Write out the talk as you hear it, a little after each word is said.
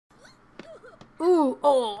Ooh,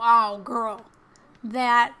 oh, girl.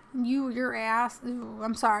 That, your ass, ooh,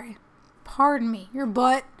 I'm sorry. Pardon me, your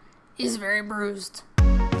butt is very bruised.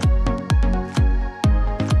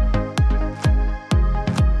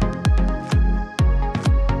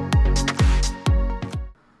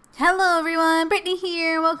 Hello everyone, Brittney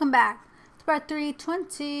here. Welcome back to part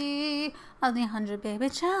 320 of the 100 Baby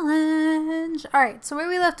Challenge. Alright, so where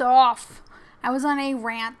we left off, I was on a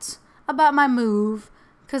rant about my move.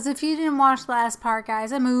 Because if you didn't watch the last part,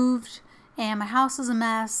 guys, I moved and my house is a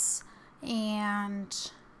mess.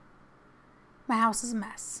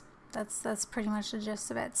 That's pretty much the gist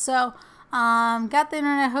of it. So, got the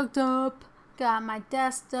internet hooked up. Got my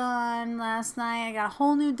desk done last night. I got a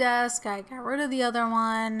whole new desk. I got rid of the other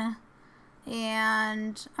one.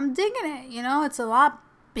 And I'm digging it. You know, it's a lot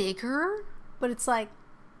bigger. But it's like,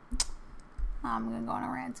 I'm going to go on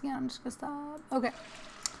a rant again. I'm just going to stop. Okay.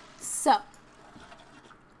 So,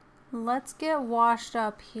 let's get washed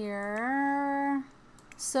up here.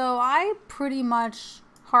 So, I pretty much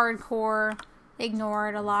hardcore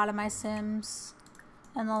ignored a lot of my Sims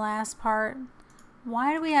in the last part.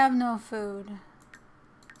 Why do we have no food?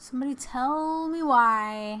 Somebody tell me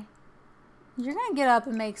why. You're gonna get up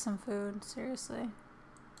and make some food, seriously.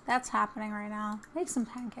 That's happening right now. Make some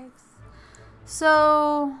pancakes.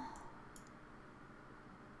 So,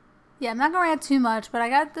 yeah, I'm not gonna add too much, but I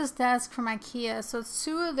got this desk from IKEA. So it's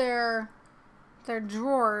two of their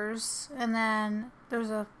drawers, and then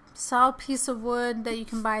there's a solid piece of wood that you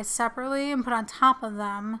can buy separately and put on top of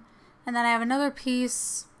them. And then I have another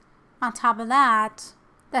piece on top of that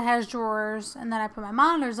has drawers, and then I put my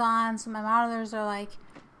monitors on, so my monitors are like,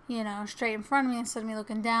 you know, straight in front of me instead of me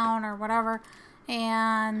looking down or whatever.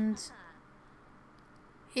 And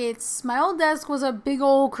my old desk was a big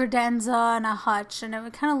old credenza and a hutch, and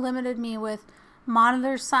it kind of limited me with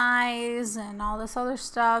monitor size and all this other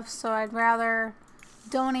stuff, so I'd rather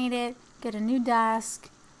donate it, get a new desk,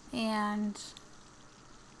 and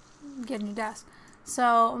get a new desk.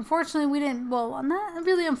 So, unfortunately, we didn't, well, not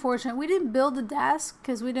really unfortunate, we didn't build the desk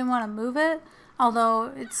because we didn't want to move it.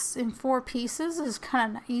 Although it's in 4 pieces, it's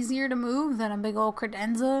kind of easier to move than a big old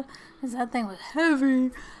credenza, because that thing was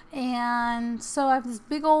heavy. And so I have this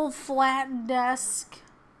big old flat desk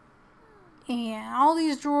and all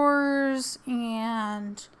these drawers,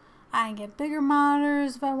 and I can get bigger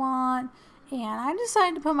monitors if I want. And I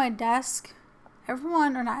decided to put my desk,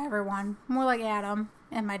 everyone, or not everyone, more like Adam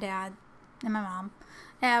and my dad and my mom.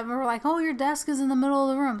 And we were like, oh, your desk is in the middle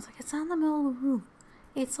of the room. It's like, it's not in the middle of the room.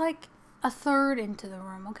 It's like a third into the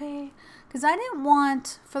room, okay? Because I didn't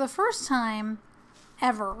want, for the first time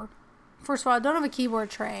ever, first of all, I don't have a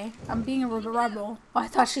keyboard tray. I'm being a rebel. Oh, I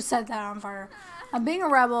thought she said that on fire. I'm being a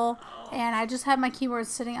rebel, and I just have my keyboard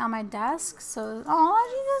sitting on my desk. So, oh,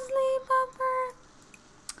 she just sleep, Pupper.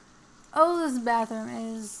 Oh, this bathroom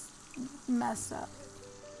is messed up.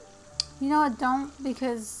 You know what? Don't,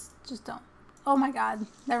 because just don't. Oh my God.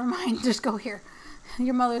 Never mind. Just go here.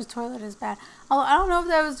 Your mother's toilet is bad. Although I don't know if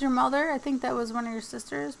that was your mother. I think that was one of your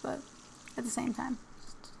sisters, but at the same time,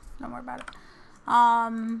 just don't worry about it.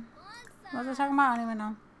 What was I talking about? I don't even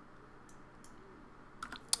know.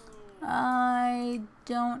 I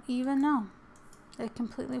don't even know. It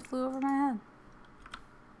completely flew over my head.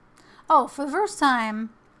 Oh, for the first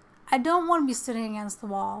time, I don't want to be sitting against the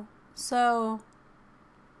wall. So,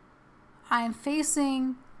 I'm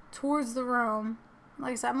facing towards the room.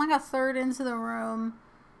 Like I said, I'm like a third into the room,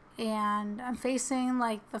 and I'm facing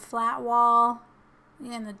like the flat wall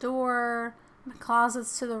and the door, my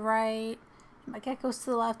closet's to the right, my gecko's to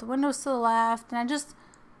the left, the window's to the left, and I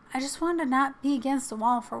just wanted to not be against the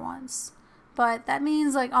wall for once. But that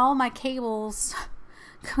means like all my cables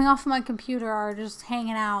coming off of my computer are just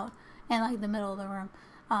hanging out in like the middle of the room.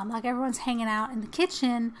 Like everyone's hanging out in the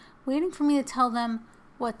kitchen, waiting for me to tell them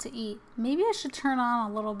what to eat. Maybe I should turn on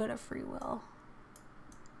a little bit of free will.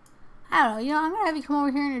 I don't know, you know, I'm going to have you come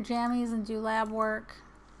over here in your jammies and do lab work.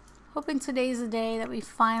 Hoping today's the day that we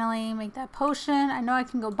finally make that potion. I know I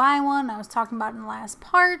can go buy one. I was talking about it in the last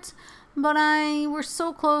part. But we're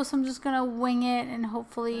so close, I'm just going to wing it and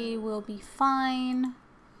hopefully we'll be fine.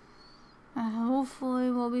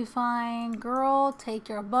 Hopefully we'll be fine. Girl, take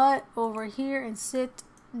your butt over here and sit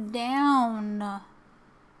down.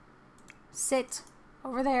 Sit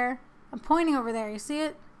over there. I'm pointing over there. You see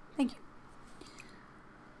it? Thank you.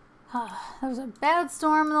 There was a bad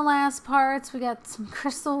storm in the last parts. We got some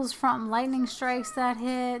crystals from lightning strikes that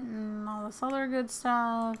hit and all this other good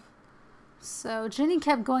stuff. So Ginny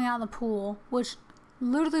kept going out in the pool, which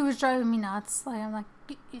literally was driving me nuts. Like, I'm like,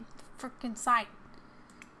 get the freaking sight.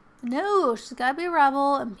 No, she's got to be a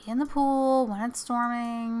rebel and be in the pool when it's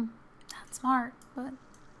storming. Not smart, but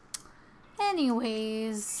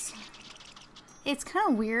Anyways, it's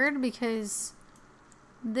kind of weird because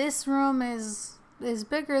this room is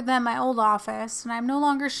bigger than my old office, and I'm no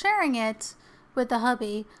longer sharing it with the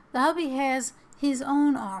hubby. The hubby has his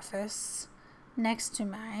own office next to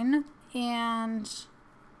mine, and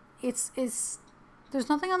it's there's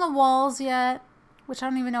nothing on the walls yet, which I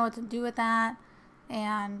don't even know what to do with that,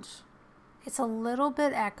 and it's a little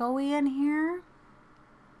bit echoey in here.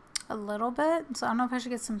 A little bit, so I don't know if I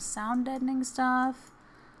should get some sound deadening stuff.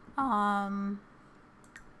 I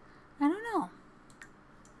don't know.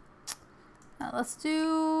 Let's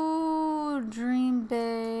do dream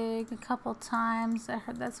big a couple times. I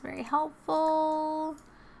heard that's very helpful.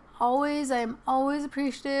 I'm always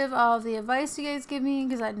appreciative of the advice you guys give me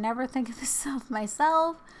because I'd never think of this stuff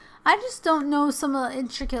myself. I just don't know some of the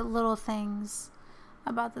intricate little things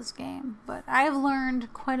about this game, but I've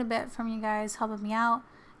learned quite a bit from you guys helping me out,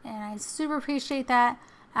 and I super appreciate that.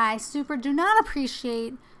 I super do not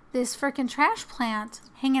appreciate this freaking trash plant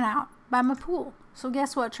hanging out by my pool. So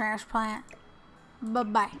guess what, trash plant?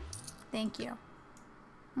 Bye-bye. Thank you.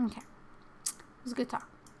 Okay. It was a good talk.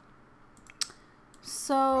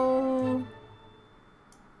 So,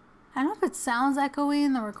 I don't know if it sounds echoey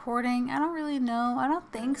in the recording. I don't really know. I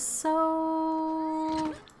don't think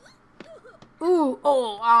so. Ooh,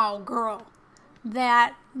 oh, girl.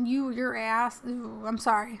 That, your ass, ooh, I'm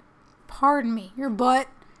sorry. Pardon me. Your butt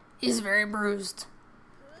is very bruised.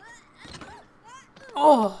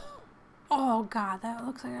 Oh, God, that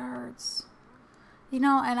looks like it hurts. You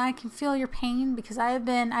know, and I can feel your pain because I've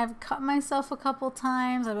cut myself a couple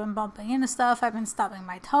times. I've been bumping into stuff. I've been stubbing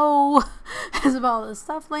my toe. There's all this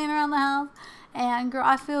stuff laying around the house. And girl,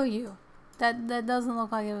 I feel you. That doesn't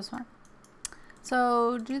look like it was fun.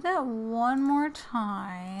 So do that one more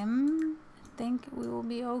time. I think we will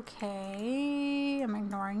be okay. I'm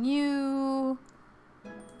ignoring you.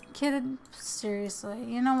 Kid, seriously.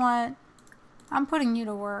 You know what? I'm putting you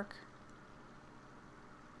to work.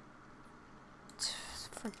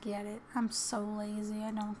 Forget it. I'm so lazy.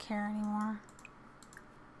 I don't care anymore.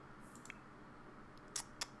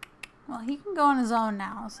 Well, he can go on his own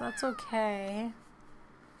now, so that's okay.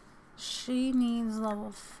 She needs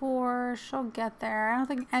level 4. She'll get there. I don't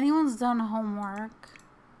think anyone's done homework.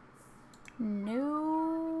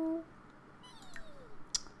 No.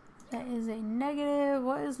 That is a negative.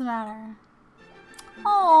 What is the matter?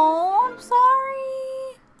 Oh, I'm sorry.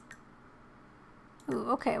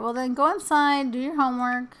 Ooh, okay, well then go inside, do your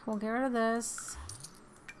homework. We'll get rid of this.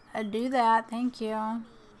 Do that, thank you.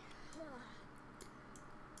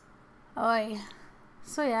 Oi.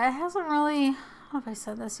 So yeah, it hasn't really, I don't know if I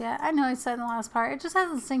said this yet. I know I said in the last part. It just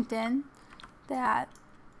hasn't synced in that,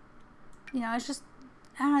 you know, it's just,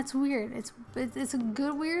 I don't know, it's weird. It's a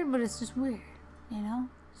good weird, but it's just weird, you know?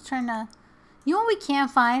 Just trying to, you know what we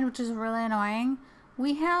can't find, which is really annoying?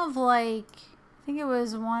 We have like, I think it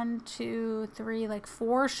was 1, 2, 3, like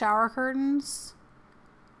 4 shower curtains,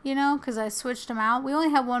 you know, because I switched them out. We only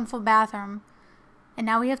have 1 full bathroom, and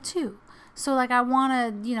now we have 2. So, like, I want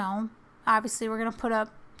to, you know, obviously we're going to put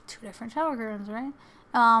up 2 different shower curtains, right?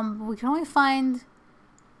 We can only find,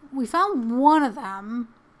 we found 1 of them,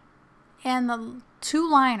 and the 2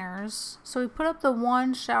 liners. So we put up the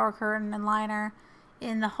 1 shower curtain and liner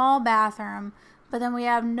in the hall bathroom, but then we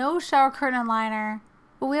have no shower curtain and liner.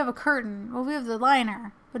 Well, we have a curtain. Well, we have the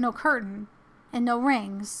liner, but no curtain and no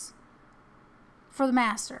rings for the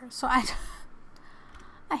master. So I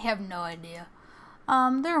have no idea.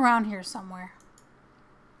 They're around here somewhere.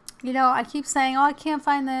 You know, I keep saying, oh, I can't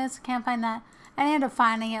find this, I can't find that. And I end up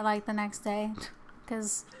finding it like the next day.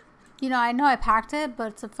 Because, you know I packed it, but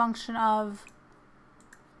it's a function of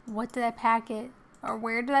what did I pack it? Or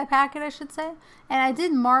where did I pack it, I should say. And I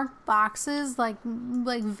did mark boxes, like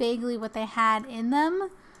vaguely what they had in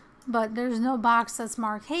them. But there's no box that's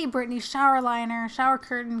marked, hey, Brittney, shower liner, shower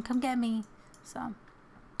curtain, come get me. So,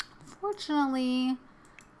 fortunately,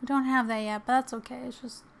 we don't have that yet, but that's okay. It's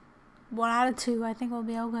just 1 out of 2. I think we'll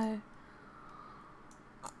be okay.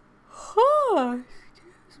 Oh,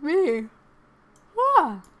 excuse me.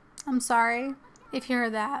 Oh, I'm sorry if you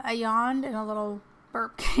heard that. I yawned and a little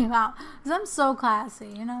burp came out. Because I'm so classy.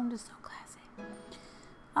 You know, I'm just so classy.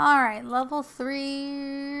 Alright, level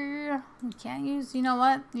 3. We can't use, you know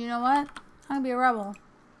what? You know what? I'm gonna be a rebel.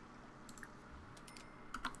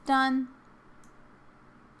 Done.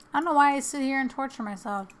 I don't know why I sit here and torture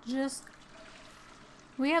myself. Just,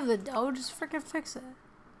 we have the dough, just freaking fix it.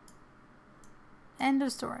 End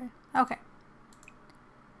of story. Okay.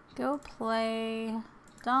 Go play.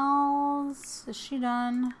 Dolls. Is she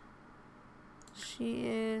done? She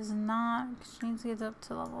is not. She needs to get up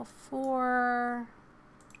to level 4.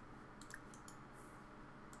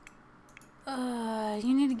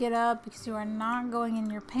 You need to get up because you are not going in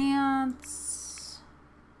your pants.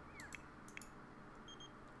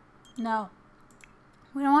 No.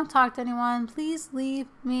 We don't want to talk to anyone. Please leave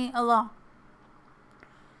me alone.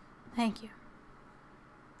 Thank you.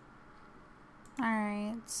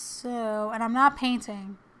 Alright, so, and I'm not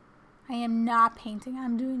painting. I am not painting.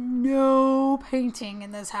 I'm doing no painting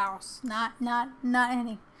in this house. Not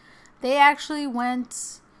any. They actually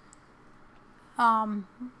went, I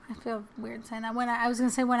feel weird saying that. I was going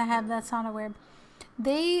to say when I had, that sounded weird.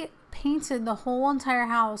 They painted the whole entire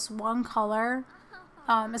house one color,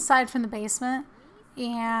 aside from the basement,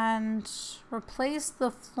 and replaced the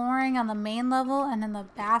flooring on the main level and in the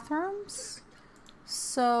bathrooms.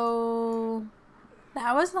 So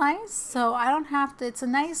that was nice. So I don't have to, it's a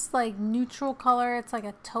nice like neutral color. It's like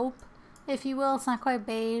a taupe, if you will. It's not quite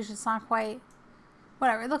beige. It's not quite,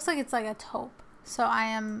 whatever. It looks like it's like a taupe. So I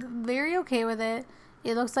am very okay with it.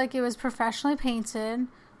 It looks like it was professionally painted,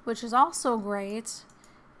 which is also great.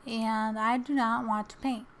 And I do not want to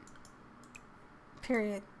paint.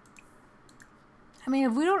 Period. I mean,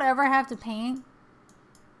 if we don't ever have to paint,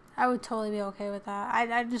 I would totally be okay with that.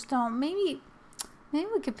 I just don't. Maybe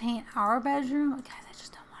we could paint our bedroom. Guys, I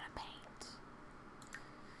just don't want to paint.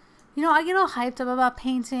 You know, I get all hyped up about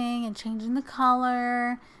painting and changing the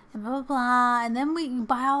color and blah, blah, blah. And then we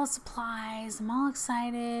buy all the supplies. I'm all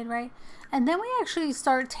excited, right? And then we actually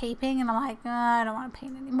start taping and I'm like, I don't want to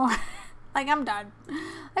paint anymore. Like, I'm done.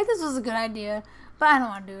 Like, this was a good idea, but I don't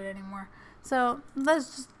want to do it anymore. So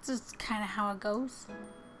that's just kind of how it goes.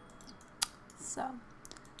 So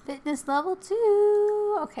fitness level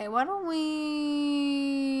 2. Okay, why don't we...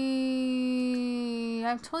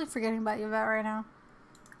 I'm totally forgetting about Yvette right now.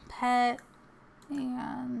 Pet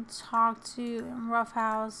and talk to in Rough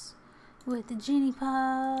House with the Ginny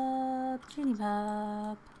pup. Ginny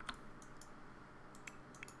pup.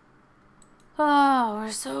 Oh,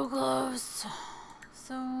 we're so close.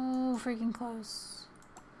 So freaking close.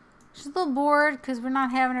 She's a little bored because we're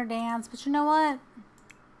not having her dance, but you know what?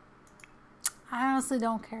 I honestly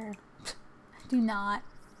don't care. I do not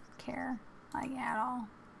care, like, at all.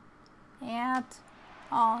 At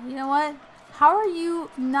all. You know what? How are you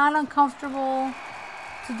not uncomfortable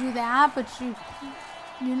to do that, but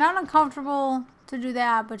you're not uncomfortable to do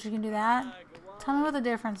that, but you can do that? Tell me what the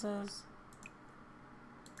difference is.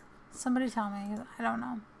 Somebody tell me. I don't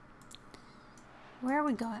know. Where are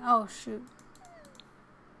we going? Oh, shoot.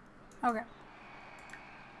 Okay.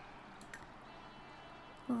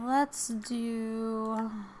 Let's do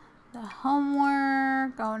the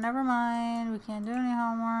homework. Oh, never mind. We can't do any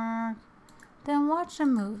homework. Then watch a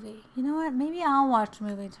movie. You know what? Maybe I'll watch a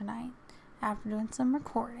movie tonight after doing some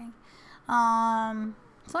recording.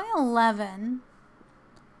 It's only 11.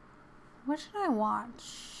 What should I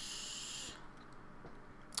watch?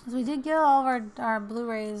 Because we did get all of our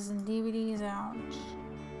Blu-rays and DVDs out.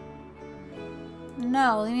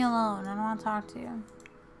 No, leave me alone. I don't want to talk to you.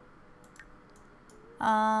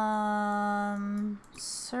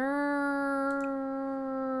 Serve.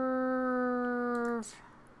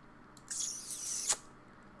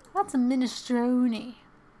 That's a minestrone.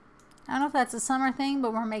 I don't know if that's a summer thing,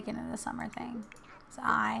 but we're making it a summer thing. So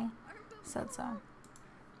I said so.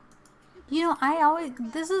 You know,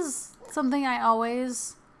 this is something I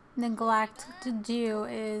always neglect to do,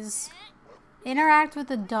 is interact with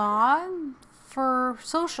the dog for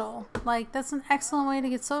social. Like, that's an excellent way to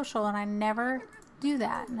get social, and I never do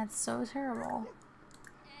that, and that's so terrible.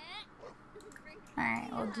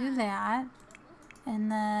 Alright, we'll do that.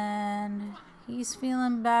 And then he's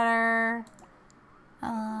feeling better.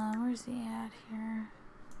 Where's he at here?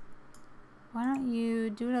 Why don't you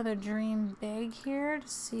do another dream big here to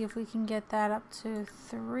see if we can get that up to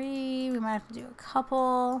 3. We might have to do a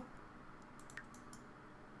couple.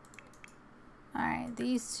 Alright,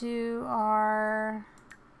 these two are...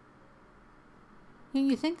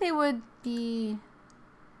 You think they would be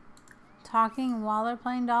talking while they're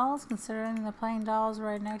playing dolls, considering they're playing dolls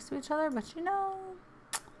right next to each other, but you know,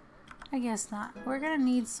 I guess not. We're gonna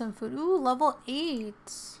need some food. Ooh, level 8.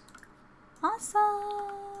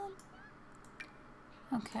 Awesome.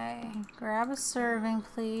 Okay, grab a serving,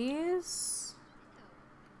 please.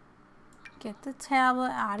 Get the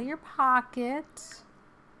tablet out of your pocket.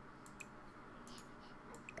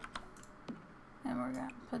 And we're gonna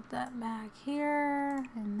put that back here,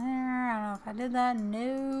 in there. I don't know if I did that.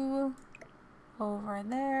 No. Over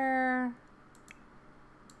there.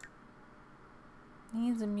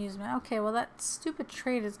 Needs amusement. Okay, well that stupid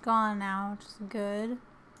trait is gone now, which is good.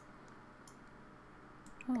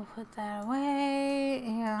 We'll put that away,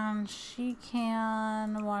 and she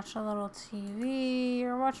can watch a little TV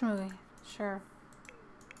or watch a movie. Sure.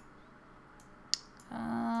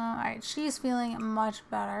 Alright, she's feeling much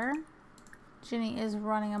better. Ginny is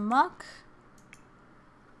running amok.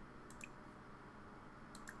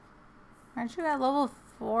 Aren't you at level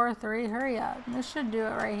 4 or 3? Hurry up. This should do it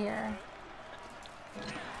right here.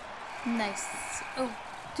 Nice. Oh,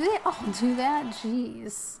 do they all do that?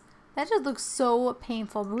 Jeez. That just looks so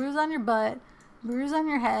painful. Bruise on your butt. Bruise on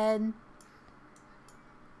your head.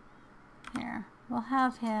 Here. We'll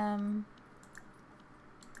have him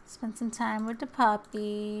spend some time with the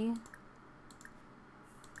puppy.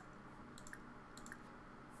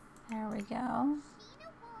 There we go.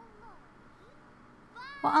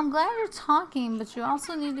 Well, I'm glad you're talking, but you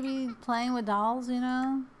also need to be playing with dolls, you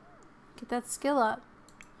know? Get that skill up.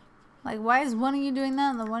 Like, why is one of you doing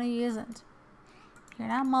that and the one of you isn't? You're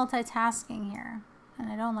not multitasking here, and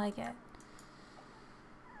I don't like it.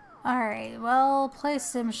 Alright, well, play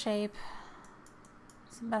sim shape.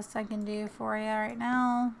 It's the best I can do for you right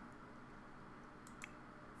now.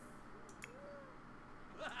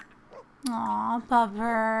 Aw,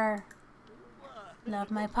 pupper.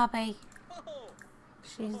 Love my puppy.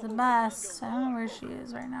 She's the best. I don't know where she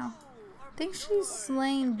is right now. I think she's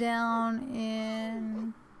laying down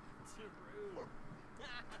in...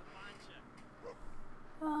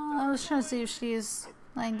 I was trying to see if she's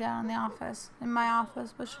laying down in the office. In my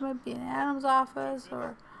office. But she might be in Adam's office.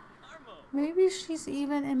 Or maybe she's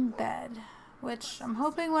even in bed. Which I'm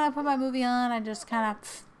hoping when I put my movie on, I just kind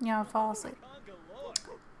of, you know, fall asleep.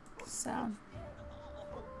 So...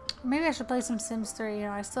 maybe I should play some Sims 3. You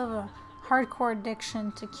know, I still have a hardcore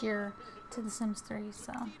addiction to cure to the Sims 3,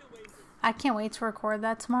 so I can't wait to record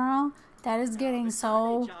that tomorrow. That is getting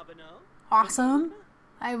so awesome.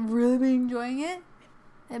 I've really been enjoying it.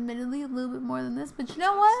 Admittedly, a little bit more than this, but you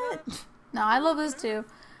know what? No, I love this too.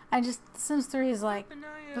 Sims 3 is like,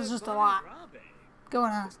 there's just a lot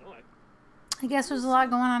going on. I guess there's a lot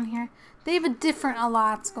going on here. They have a different a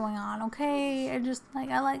lots going on, okay? I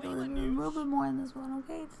like it a little bit more in this one,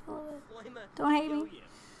 okay? Just a little bit. Don't hate me.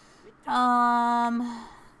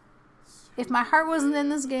 If my heart wasn't in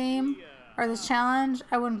this game or this challenge,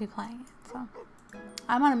 I wouldn't be playing it. So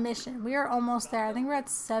I'm on a mission. We are almost there. I think we're at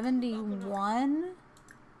 71.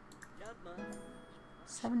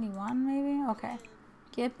 71 maybe? Okay.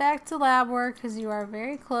 Get back to lab work because you are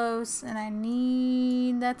very close and I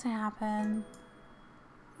need that to happen.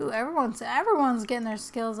 Ooh, everyone's getting their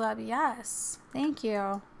skills up. Yes. Thank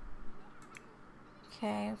you.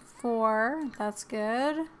 Okay, 4. That's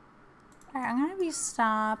good. Alright, I'm gonna be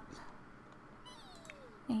stop.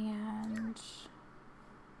 And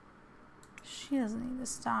she doesn't need to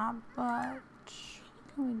stop, but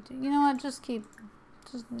what can we do? You know what?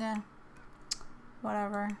 Yeah.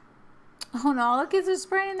 Whatever. Oh no, the kids are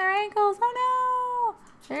spraining their ankles. Oh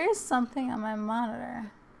no! There is something on my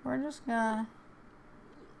monitor. We're just gonna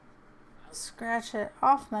scratch it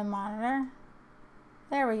off my monitor.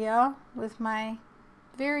 There we go. With my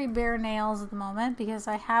very bare nails at the moment because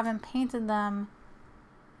I haven't painted them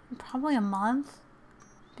in probably a month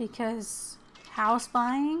because house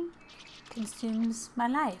buying consumes my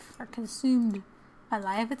life, or consumed my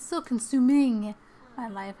life. It's still consuming my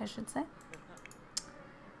life, I should say.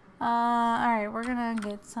 Alright, we're gonna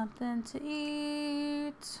get something to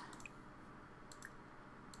eat.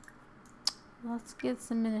 Let's get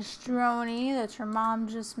some minestrone that your mom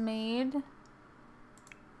just made.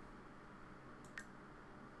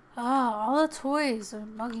 Oh, all the toys are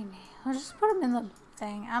bugging me. I'll just put them in the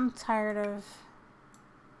thing. I'm tired of...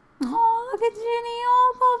 Oh, look at Ginny.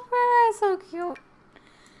 Oh, Pupper. So cute.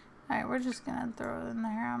 Alright, we're just gonna throw it in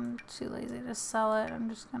there. I'm too lazy to sell it. I'm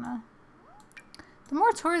just gonna... The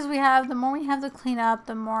more toys we have, the more we have to clean up,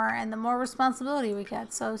 the more responsibility we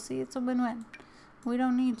get. So, see, it's a win-win. We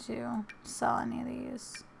don't need to sell any of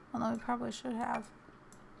these. Although we probably should have.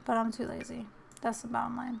 But I'm too lazy. That's the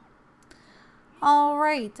bottom line.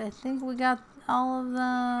 Alright, I think we got all of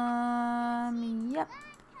them. Yep.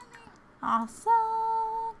 Awesome.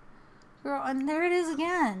 Girl, and there it is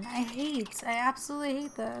again. I absolutely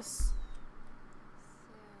hate this.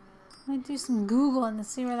 Let me do some Googling to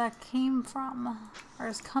see where that came from. Or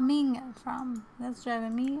is coming from. That's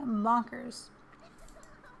driving me bonkers.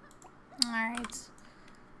 Alright.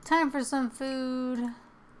 Time for some food.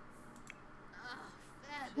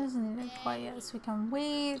 She doesn't need it quite yet, so we can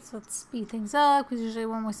wait. So let's speed things up, because usually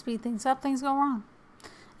when we speed things up, things go wrong.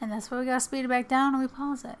 And that's why we gotta speed it back down and we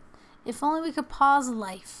pause it. If only we could pause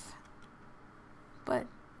life. But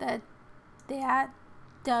that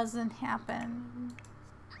doesn't happen.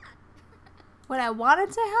 Would I want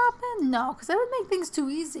it to happen? No, because that would make things too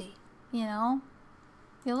easy. You know?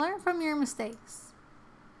 You learn from your mistakes.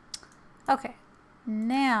 Okay.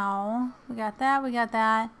 Now, we got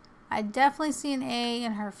that. I definitely see an A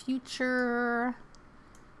in her future.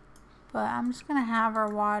 But I'm just gonna have her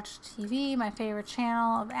watch TV, my favorite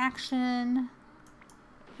channel of action.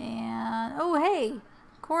 And, oh hey,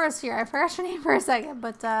 Cora's here. I forgot your name for a second,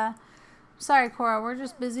 but sorry Cora, we're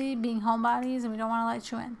just busy being homebodies and we don't want to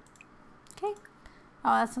let you in. Okay.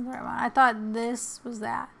 Oh, that's not the right one. I thought this was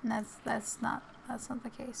that, and that's not the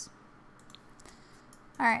case.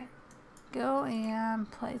 Alright. Go and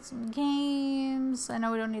play some games. I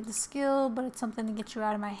know we don't need the skill, but it's something to get you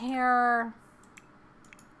out of my hair.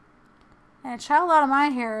 And a child out of my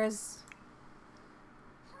hair is,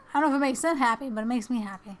 I don't know if it makes them happy, but it makes me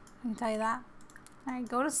happy. I can tell you that. Alright,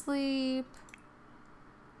 go to sleep.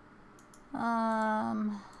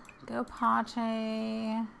 Go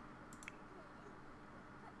potty.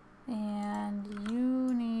 And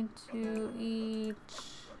you need to eat.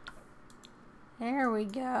 There we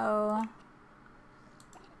go.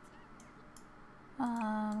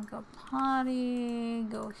 Go potty.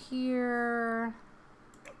 Go here.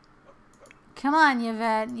 Come on,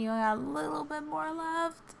 Yvette. You got a little bit more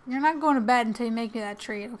left. You're not going to bed until you make me that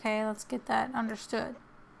treat, okay? Let's get that understood.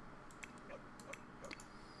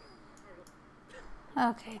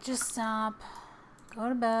 Okay, just stop. Go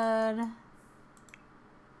to bed.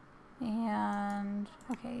 And,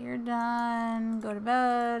 okay, you're done. Go to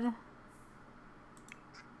bed.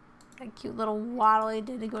 That cute little waddle he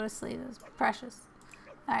did to go to sleep. It was precious.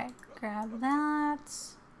 Alright, grab that.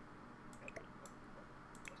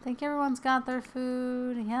 I think everyone's got their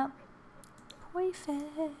food. Yep.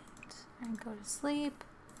 Perfect. And go to sleep.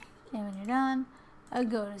 And when you're done,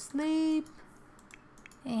 go to sleep.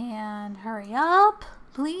 And hurry up,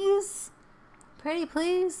 please. Pretty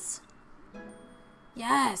please.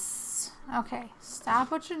 Yes. Okay, stop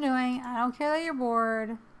what you're doing. I don't care that you're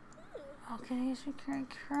bored. Okay, she can't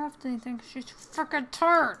craft anything because she's freaking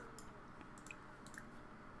turd.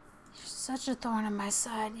 You're such a thorn on my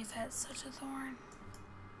side. You've had such a thorn.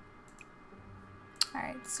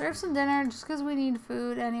 Alright, serve some dinner just because we need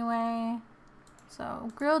food anyway. So,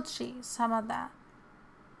 grilled cheese. How about that?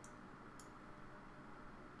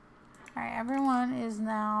 Alright, everyone is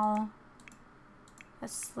now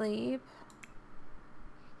asleep.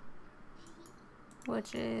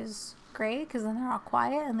 Which is great because then they're all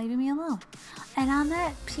quiet and leaving me alone. And on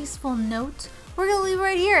that peaceful note, we're going to leave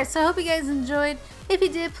right here. So I hope you guys enjoyed. If you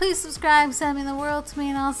did, please subscribe. Send me the world to me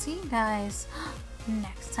and I'll see you guys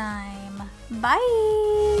next time.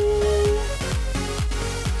 Bye!